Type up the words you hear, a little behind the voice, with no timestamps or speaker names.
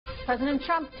President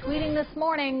Trump tweeting this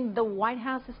morning, the White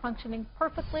House is functioning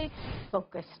perfectly,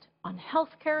 focused on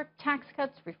health care, tax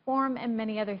cuts, reform, and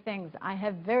many other things. I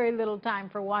have very little time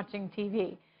for watching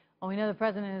TV. Well, we know the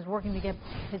president is working to get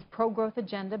his pro-growth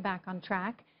agenda back on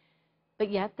track, but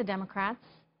yet the Democrats,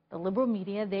 the liberal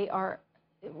media, they are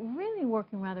really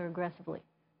working rather aggressively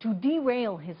to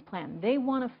derail his plan. They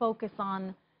want to focus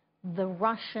on the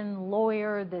Russian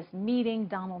lawyer, this meeting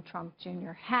Donald Trump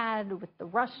Jr. had with the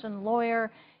Russian lawyer,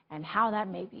 and how that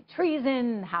may be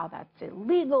treason, how that's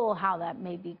illegal, how that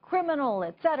may be criminal,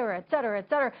 et cetera, et cetera, et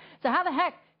cetera. So how the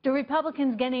heck do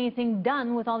Republicans get anything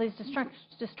done with all these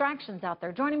distractions out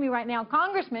there? Joining me right now,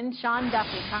 Congressman Sean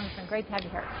Duffy. Congressman, great to have you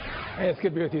here. Hey, it's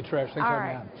good to be with you, Trish. Thanks for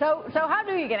having me on. So how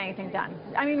do you get anything done?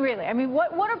 I mean, really? I mean,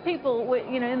 what are people,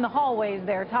 in the hallways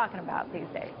there talking about these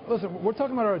days? Listen, we're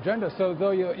talking about our agenda. So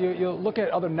though you look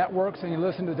at other networks and you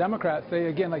listen to Democrats, they,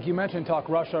 again, like you mentioned, talk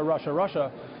Russia, Russia,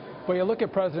 Russia. But you look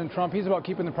at President Trump, he's about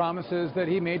keeping the promises that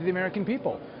he made to the American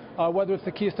people. Whether it's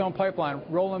the Keystone Pipeline,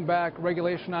 rolling back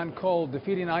regulation on coal,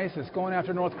 defeating ISIS, going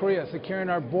after North Korea, securing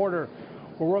our border.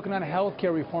 We're working on health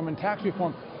care reform and tax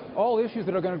reform, all issues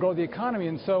that are going to grow the economy.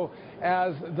 And so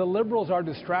as the liberals are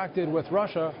distracted with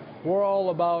Russia, we're all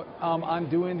about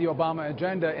undoing the Obama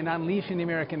agenda and unleashing the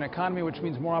American economy, which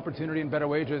means more opportunity and better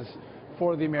wages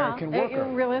for the American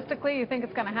worker. Realistically, you think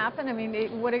it's going to happen? I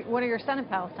mean, what are your Senate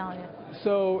pals telling you?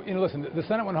 So, listen, the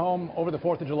Senate went home over the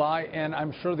 4th of July, and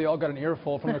I'm sure they all got an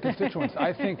earful from their constituents.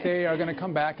 I think they are going to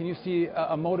come back, and you see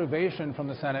a motivation from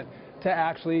the Senate to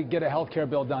actually get a health care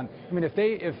bill done. I mean, if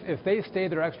they stay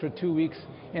their extra 2 weeks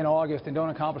in August and don't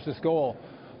accomplish this goal,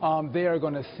 they are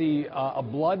going to see a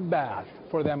bloodbath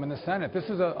for them in the Senate. This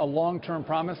is a long-term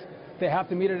promise. They have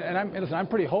to meet it, and I'm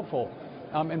pretty hopeful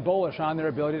and bullish on their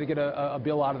ability to get a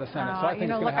bill out of the Senate. So I think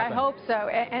it's going to happen. I hope so.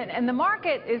 And the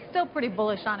market is still pretty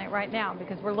bullish on it right now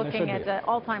because we're looking at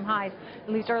all-time highs, at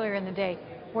least earlier in the day,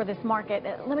 for this market.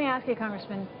 Let me ask you,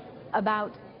 Congressman,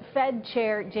 about Fed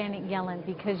Chair Janet Yellen,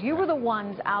 because you were the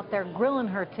ones out there grilling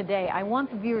her today. I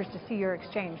want the viewers to see your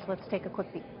exchange. Let's take a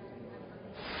quick peek.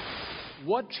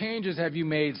 What changes have you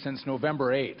made since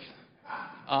November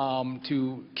 8th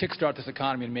to kickstart this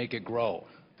economy and make it grow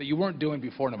that you weren't doing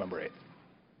before November 8th?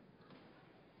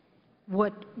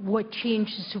 What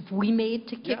changes have we made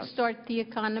to kickstart the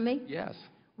economy? Yes.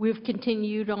 We've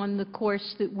continued on the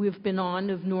course that we've been on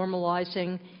of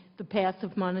normalizing the path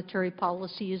of monetary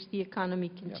policy as the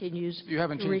economy continues. You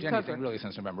haven't changed anything really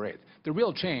since November 8th. The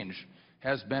real change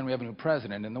has been we have a new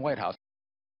president in the White House.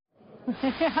 Oh,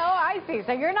 I see.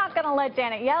 So you're not going to let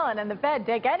Janet Yellen and the Fed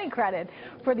take any credit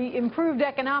for the improved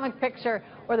economic picture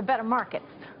or the better markets.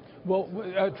 Well,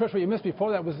 Trish, what you missed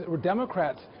before that were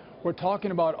Democrats. We're talking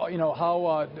about,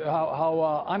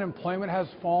 how unemployment has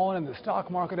fallen and the stock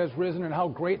market has risen and how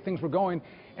great things were going.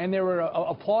 And they were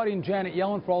applauding Janet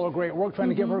Yellen for all her great work, trying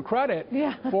to give her credit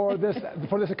for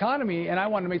this economy. And I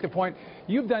wanted to make the point,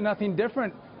 you've done nothing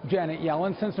different, Janet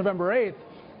Yellen, since November 8th.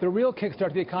 The real kickstart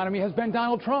to the economy has been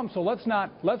Donald Trump. So let's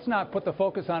not put the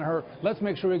focus on her. Let's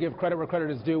make sure we give credit where credit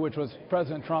is due, which was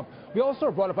President Trump. We also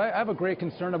brought up, I have a great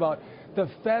concern about the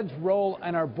Fed's role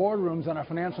in our boardrooms and our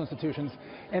financial institutions.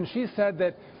 And she said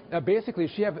that basically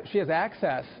she has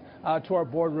access to our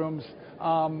boardrooms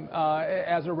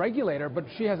as a regulator, but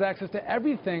she has access to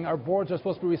everything our boards are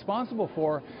supposed to be responsible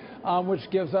for, which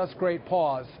gives us great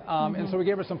pause. And so we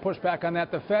gave her some pushback on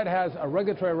that. The Fed has a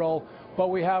regulatory role, but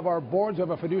we have our boards who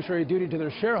have a fiduciary duty to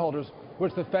their shareholders,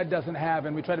 which the Fed doesn't have,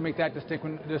 and we try to make that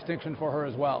distinction for her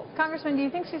as well. Congressman, do you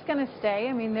think she's going to stay?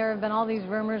 I mean, there have been all these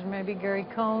rumors maybe Gary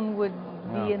Cohn would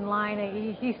be in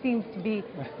line. He seems to be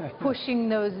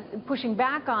pushing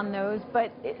back on those,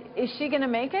 but is she going to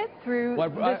make it through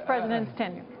this president's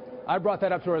tenure? I brought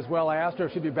that up to her as well. I asked her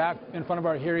if she'd be back in front of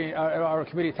our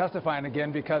committee testifying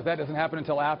again, because that doesn't happen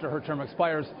until after her term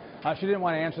expires. She didn't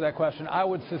want to answer that question. I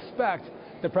would suspect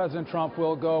that President Trump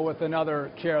will go with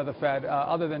another chair of the Fed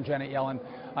other than Janet Yellen.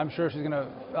 I'm sure she's going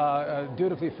to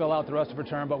dutifully fill out the rest of her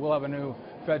term, but we'll have a new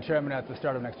Fed chairman at the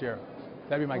start of next year.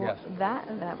 That'd be my guess.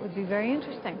 That would be very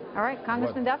interesting. All right,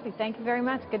 Congressman Duffy, thank you very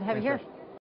much. Good to have you here.